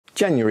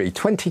January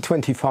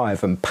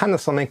 2025 and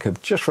Panasonic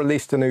have just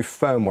released a new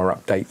firmware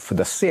update for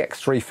the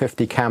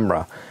CX350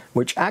 camera,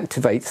 which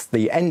activates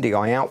the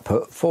NDI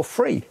output for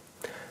free.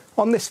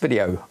 On this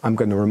video, I'm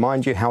going to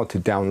remind you how to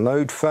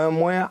download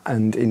firmware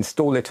and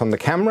install it on the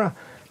camera,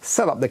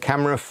 set up the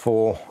camera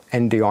for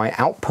NDI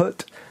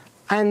output,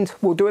 and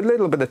we'll do a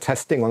little bit of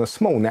testing on a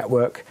small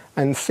network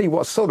and see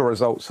what sort of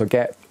results I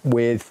get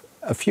with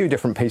a few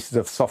different pieces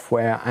of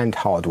software and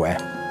hardware.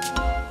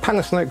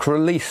 Panasonic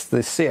released the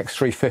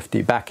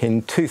CX350 back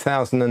in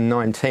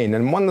 2019,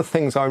 and one of the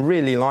things I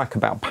really like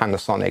about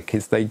Panasonic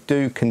is they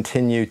do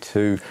continue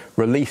to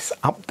release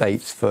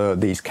updates for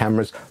these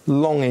cameras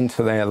long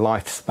into their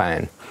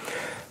lifespan.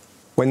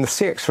 When the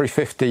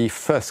CX350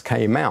 first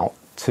came out,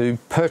 to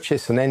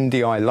purchase an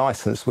NDI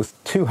license was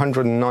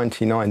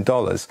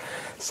 $299,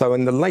 so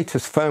in the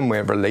latest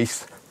firmware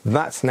release,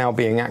 that's now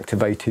being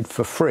activated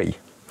for free.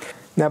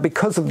 Now,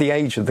 because of the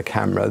age of the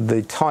camera,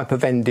 the type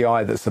of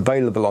NDI that's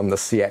available on the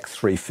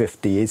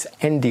CX350 is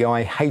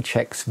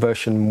NDI-HX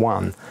version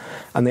 1,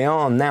 and they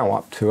are now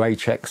up to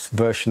HX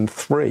version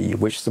 3,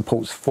 which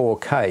supports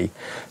 4K.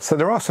 So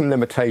there are some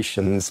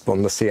limitations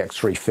on the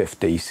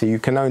CX350, so you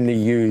can only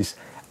use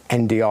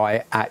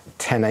NDI at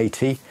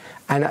 1080,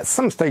 and at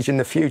some stage in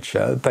the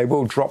future, they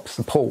will drop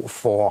support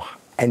for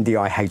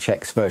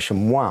NDI-HX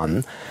version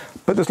 1.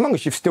 But as long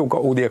as you've still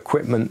got all the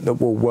equipment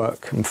that will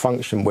work and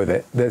function with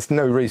it, there's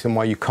no reason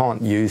why you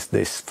can't use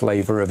this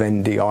flavour of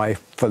NDI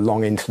for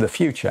long into the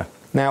future.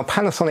 Now,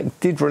 Panasonic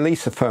did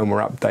release a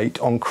firmware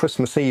update on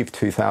Christmas Eve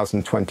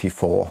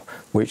 2024,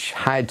 which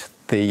had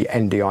the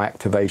NDI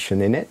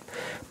activation in it,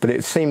 but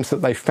it seems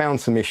that they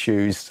found some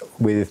issues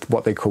with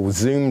what they call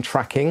zoom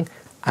tracking,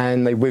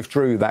 and they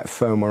withdrew that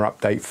firmware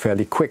update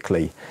fairly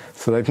quickly.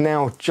 So they've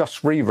now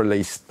just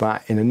re-released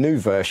that in a new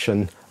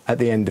version at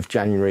the end of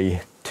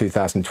January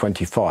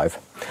 2025.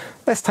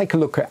 Let's take a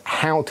look at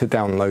how to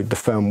download the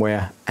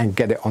firmware and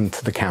get it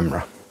onto the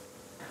camera.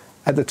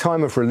 At the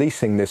time of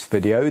releasing this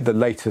video, the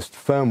latest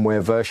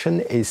firmware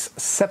version is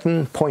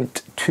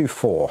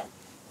 7.24.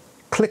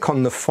 Click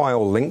on the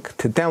file link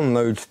to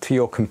download to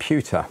your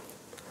computer.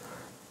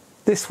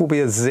 This will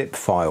be a zip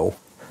file,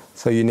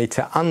 so you need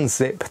to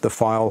unzip the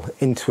file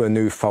into a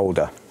new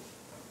folder.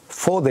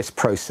 For this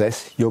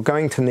process, you're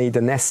going to need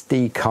an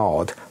SD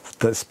card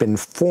that's been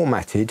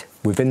formatted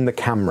within the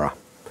camera.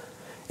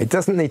 It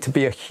doesn't need to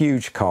be a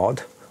huge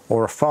card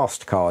or a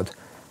fast card,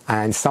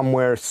 and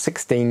somewhere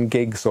 16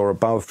 gigs or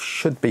above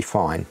should be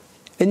fine.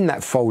 In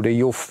that folder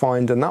you'll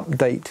find an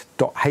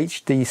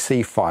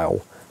update.hdc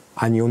file,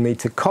 and you'll need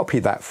to copy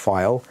that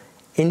file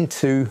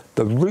into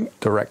the root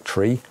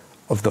directory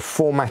of the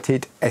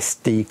formatted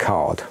SD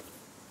card.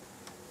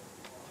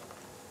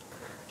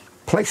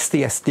 Place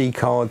the SD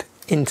card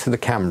into the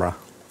camera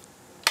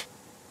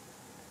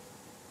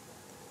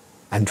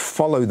and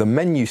follow the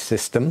menu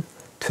system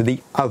to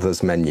the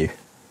Others menu.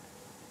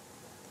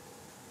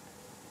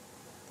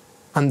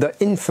 Under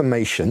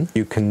Information,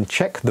 you can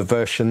check the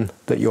version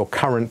that you're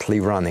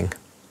currently running.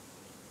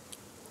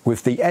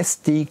 With the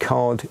SD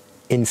card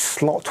in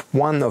slot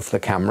 1 of the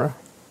camera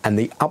and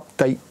the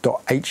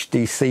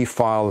update.hdc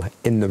file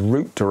in the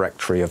root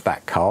directory of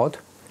that card,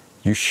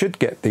 you should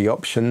get the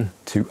option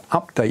to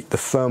update the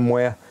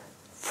firmware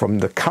from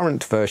the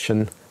current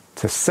version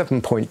to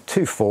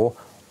 7.24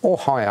 or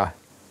higher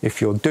if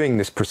you're doing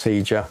this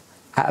procedure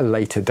at a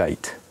later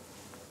date.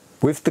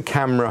 With the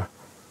camera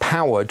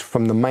powered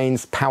from the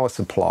mains power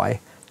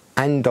supply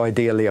and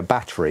ideally a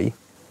battery,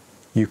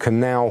 you can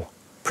now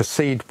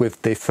proceed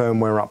with the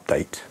firmware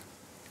update.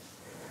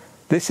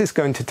 This is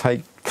going to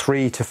take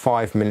 3 to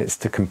 5 minutes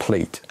to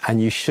complete,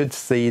 and you should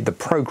see the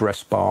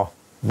progress bar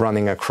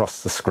running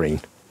across the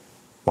screen.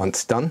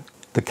 Once done,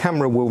 the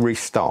camera will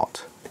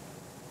restart.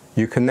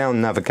 You can now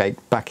navigate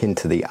back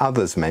into the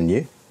Others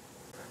menu,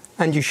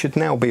 and you should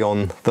now be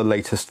on the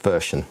latest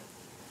version.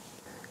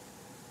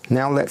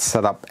 Now let's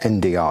set up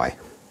NDI.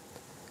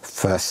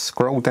 First,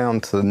 scroll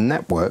down to the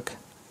Network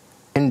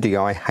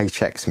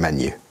NDI-HX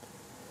menu.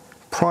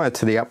 Prior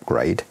to the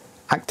upgrade,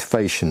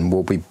 activation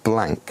will be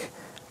blank,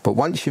 but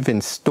once you've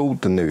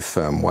installed the new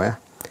firmware,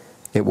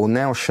 it will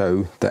now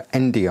show that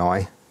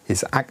NDI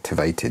is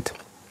activated.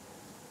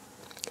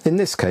 In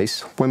this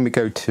case, when we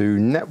go to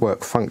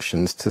Network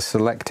Functions to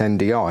select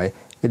NDI,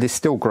 it is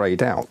still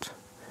greyed out,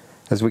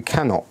 as we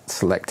cannot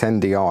select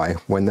NDI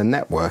when the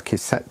network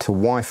is set to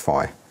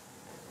Wi-Fi.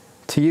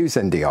 To use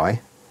NDI,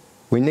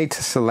 we need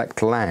to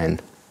select LAN.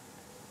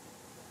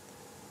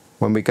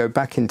 When we go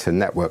back into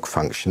Network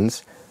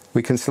Functions,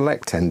 we can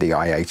select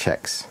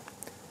NDI-HX.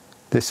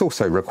 This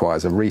also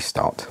requires a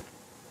restart.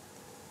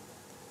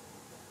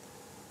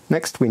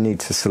 Next, we need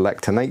to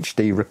select an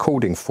HD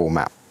recording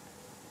format,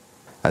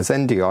 as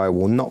NDI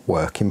will not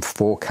work in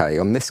 4K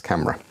on this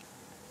camera.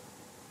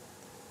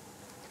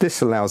 This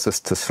allows us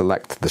to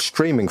select the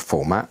streaming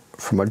format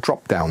from a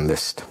drop-down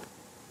list.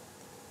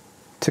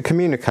 To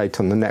communicate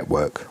on the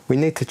network, we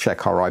need to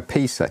check our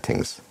IP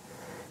settings.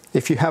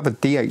 If you have a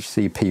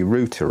DHCP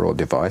router or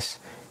device,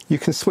 you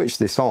can switch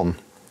this on,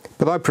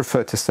 but I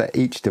prefer to set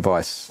each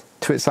device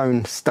to its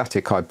own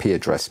static IP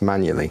address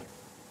manually.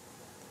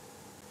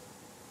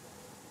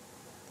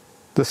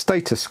 The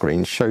status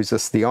screen shows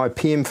us the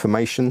IP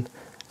information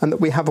and that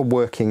we have a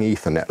working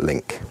Ethernet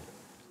link.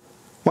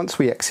 Once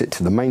we exit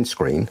to the main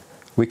screen,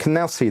 we can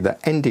now see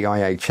that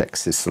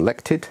NDI-HX is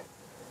selected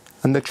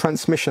and the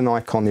transmission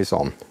icon is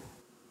on.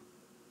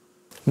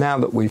 Now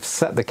that we've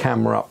set the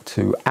camera up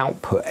to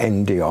output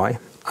NDI,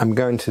 I'm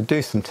going to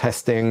do some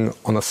testing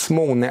on a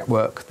small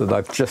network that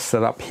I've just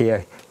set up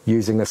here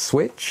using a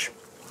switch.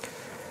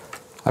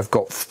 I've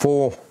got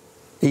 4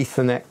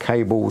 Ethernet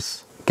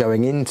cables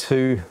going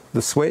into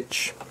the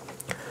switch.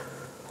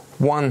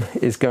 One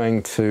is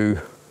going to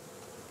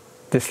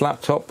this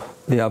laptop,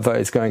 the other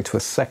is going to a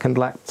second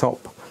laptop,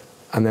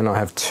 and then I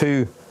have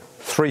 2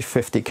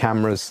 350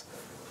 cameras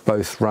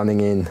both running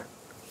in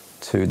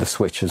to the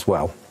switch as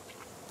well.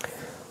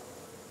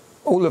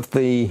 All of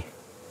the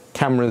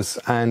cameras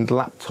and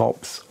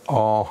laptops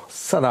are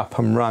set up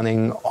and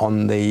running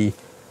on the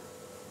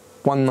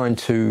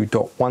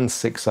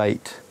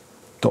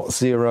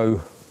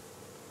 192.168.0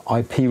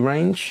 IP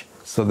range,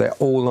 so they're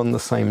all on the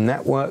same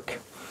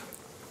network,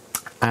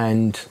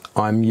 and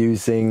I'm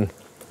using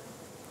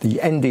the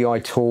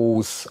NDI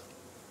Tools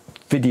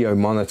video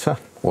monitor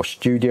or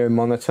studio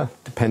monitor,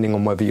 depending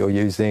on whether you're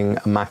using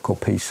a Mac or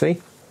PC.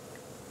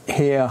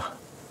 Here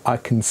I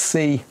can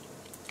see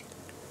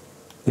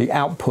the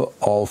output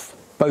of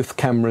both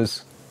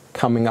cameras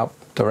coming up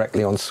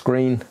directly on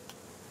screen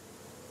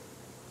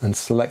and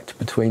select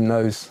between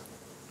those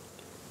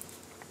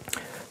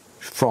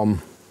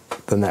from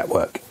the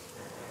network.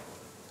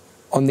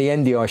 On the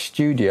NDI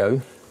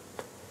Studio,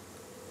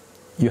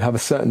 you have a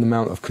certain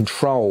amount of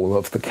control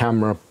of the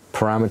camera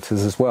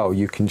parameters as well.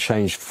 You can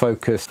change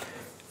focus.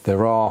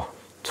 There are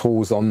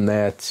tools on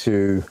there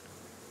to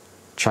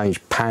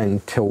change pan,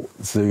 tilt,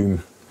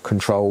 zoom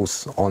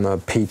controls on a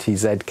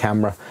PTZ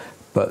camera,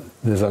 but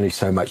there's only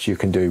so much you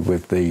can do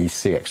with the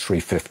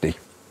CX350.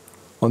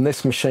 On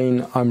this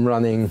machine, I'm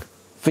running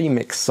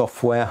vMix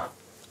software,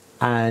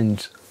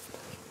 and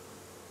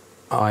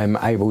I'm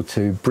able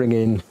to bring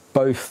in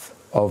both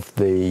of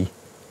the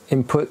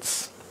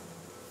inputs,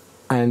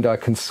 and I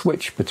can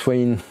switch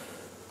between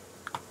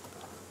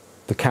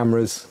the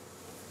cameras.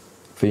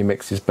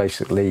 vMix is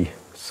basically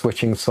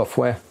switching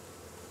software.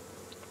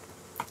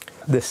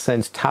 This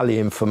sends tally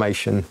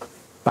information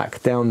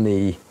back down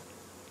the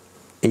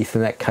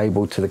Ethernet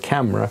cable to the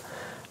camera,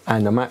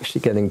 and I'm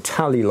actually getting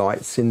tally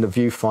lights in the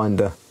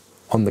viewfinder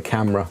on the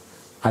camera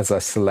as I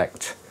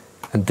select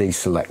and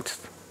deselect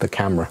the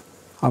camera.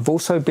 I've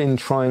also been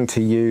trying to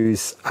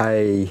use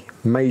a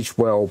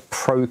Magewell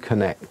Pro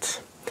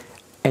Connect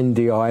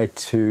NDI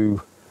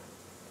to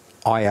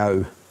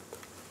I/O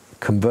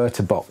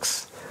converter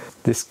box.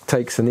 This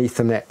takes an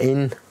Ethernet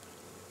in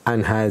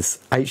and has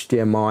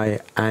HDMI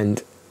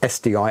and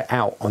SDI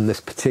out on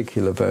this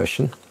particular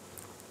version,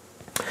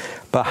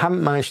 but I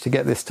haven't managed to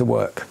get this to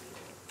work.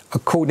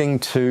 According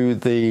to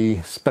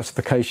the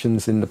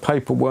specifications in the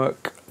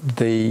paperwork,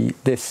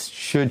 this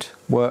should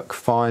work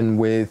fine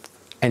with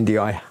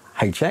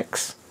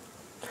NDI-HX,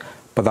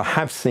 but I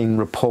have seen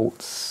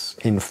reports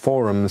in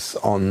forums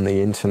on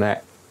the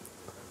internet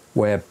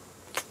where,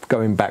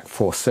 going back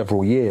for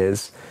several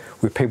years,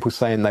 with people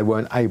saying they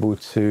weren't able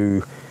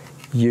to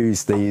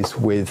use these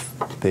with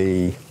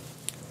the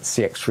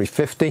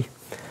CX350,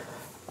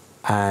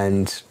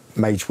 and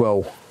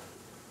Magewell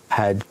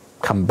had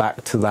come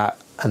back to that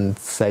and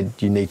said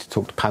you need to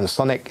talk to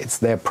Panasonic, it's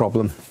their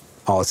problem,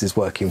 ours is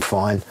working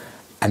fine,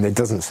 and there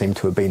doesn't seem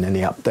to have been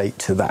any update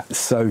to that.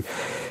 So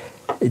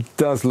it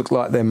does look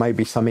like there may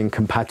be some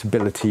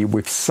incompatibility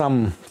with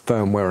some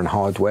firmware and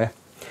hardware.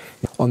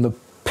 On the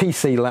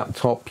PC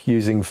laptop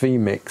using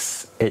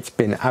vMix, it's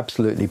been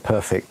absolutely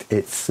perfect.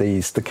 It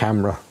sees the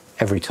camera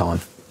every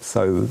time,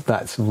 so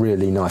that's a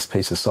really nice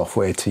piece of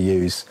software to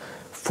use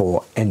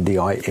for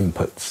NDI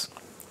inputs.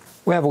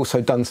 We have also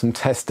done some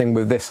testing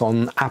with this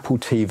on Apple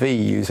TV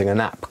using an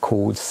app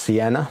called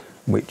Sienna,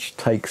 which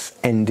takes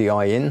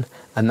NDI in,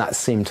 and that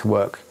seemed to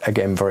work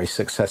again very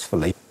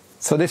successfully.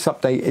 So this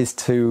update is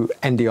to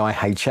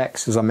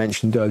NDI-HX, as I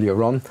mentioned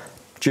earlier on.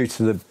 Due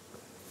to the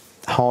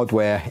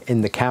hardware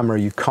in the camera,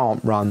 you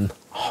can't run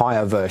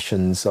higher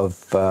versions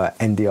of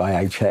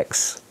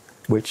NDI-HX,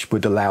 which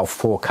would allow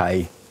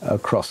 4K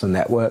across the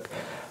network.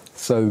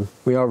 So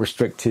we are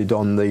restricted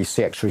on the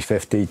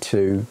CX350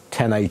 to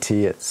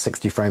 1080 at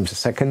 60 frames a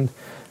second,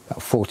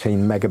 about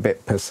 14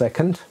 megabit per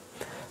second.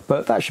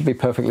 But that should be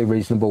perfectly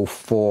reasonable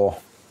for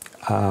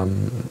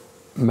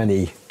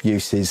many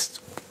uses,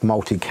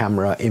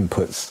 multi-camera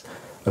inputs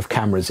of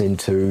cameras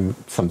into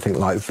something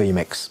like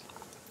vMix.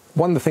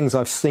 One of the things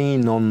I've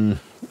seen on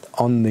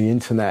the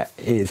internet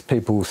is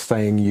people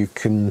saying you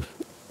can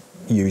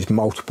use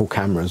multiple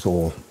cameras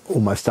or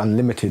almost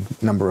unlimited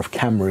number of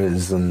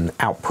cameras and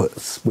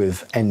outputs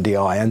with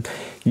NDI, and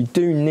you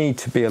do need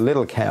to be a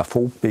little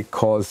careful,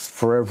 because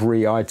for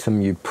every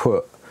item you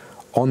put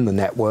on the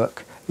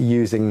network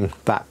using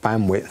that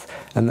bandwidth,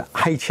 and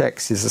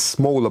HX is a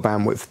smaller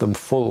bandwidth than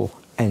full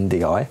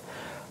NDI,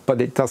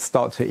 but it does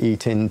start to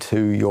eat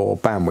into your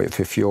bandwidth.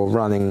 If you're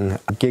running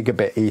a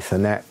gigabit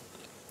Ethernet,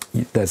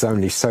 there's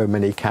only so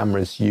many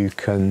cameras you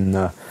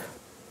can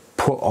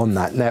put on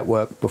that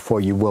network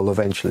before you will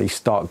eventually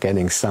start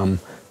getting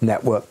some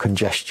network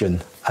congestion,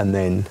 and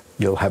then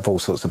you'll have all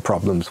sorts of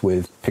problems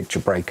with picture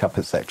breakup,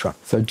 etc.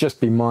 So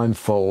just be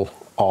mindful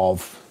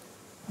of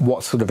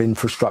what sort of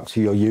infrastructure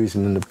you're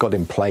using and have got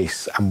in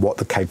place and what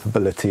the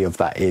capability of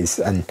that is.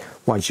 And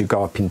once you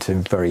go up into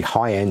very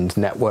high-end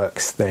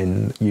networks,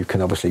 then you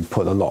can obviously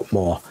put a lot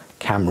more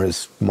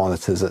cameras,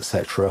 monitors,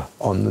 etc.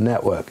 on the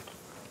network.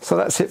 So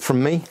that's it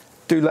from me.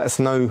 Do let us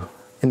know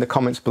in the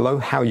comments below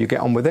how you get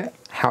on with it,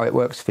 how it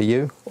works for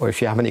you, or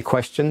if you have any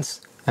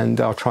questions,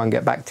 and I'll try and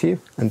get back to you.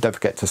 And don't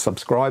forget to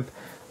subscribe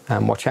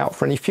and watch out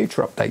for any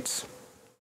future updates.